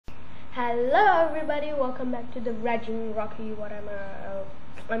Hello everybody, welcome back to the Raging Rocky, whatever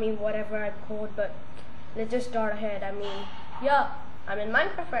I'm called, but let's just start ahead. I'm in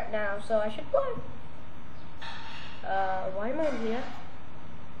Minecraft right now, so I should play. Why am I here?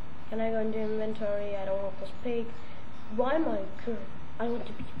 Can I go into inventory? I don't want this pig. Why am I here? I want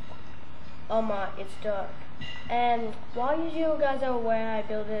to be. Oh my, it's dark. And while you guys are aware I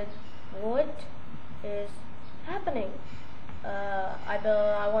built it, what is happening?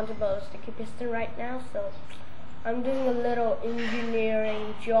 I want to build a sticky piston right now, so I'm doing a little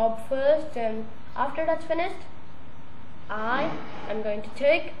engineering job first, and after that's finished, I am going to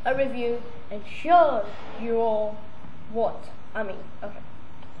take a review and show you all what I mean. Okay,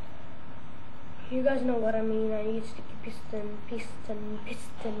 you guys know what I mean. I need sticky piston.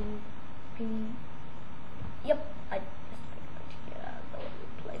 Yep, I just figured it out. Let me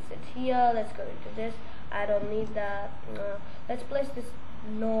place it here. Let's go into this. I don't need that. Let's place this.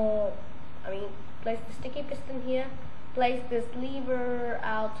 Place the sticky piston here. Place this lever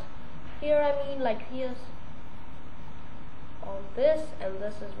out here. Like here's on this, and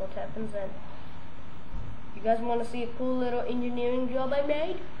this is what happens. And you guys want to see a cool little engineering job I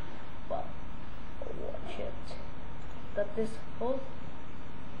made? Well, watch it. That this whole.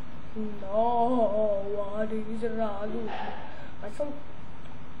 No, what is wrong?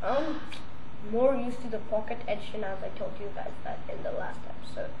 I'm more used to the pocket edition, as I told you guys that in the last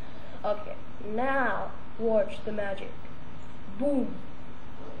episode. Okay, now watch the magic. Boom.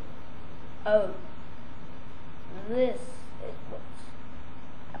 Oh, this is what's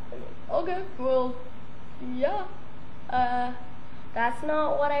happening. Okay, well, yeah. That's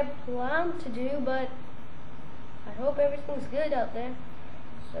not what I planned to do, but I hope everything's good out there.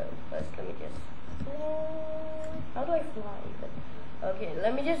 So first, let me just. How do I fly even? Okay,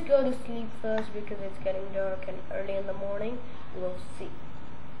 let me just go to sleep first because it's getting dark and early in the morning. We'll see.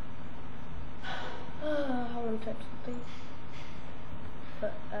 I want to type something.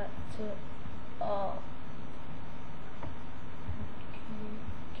 But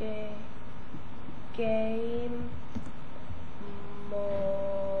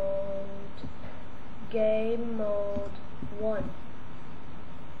game mode 1.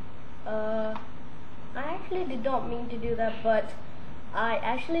 I actually did not mean to do that, but I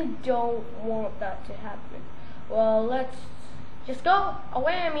actually don't want that to happen. Well, let's just go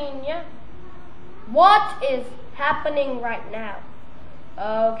away. Yeah. What is happening right now?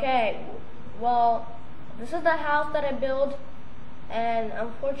 Okay, well, this is the house that I built, and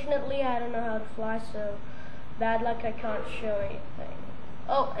unfortunately I don't know how to fly, so bad luck, I can't show anything.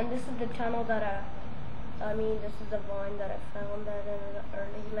 Oh, and this is the tunnel that this is the vine that I found that in the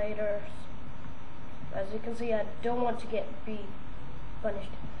early later. As you can see, I don't want to be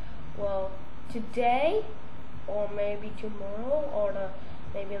punished. Well, today, or maybe tomorrow, or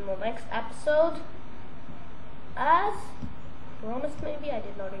maybe in the next episode, as promised, maybe I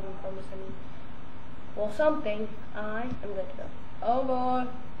did not even promise any. Well, something. I am going to go. Oh boy.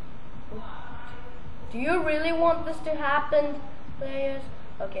 Do you really want this to happen, players?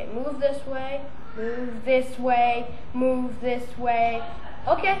 Okay, move this way. Move this way. Move this way.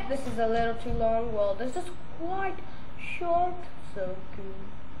 Okay, this is a little too long. Well, this is quite short. So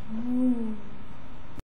good.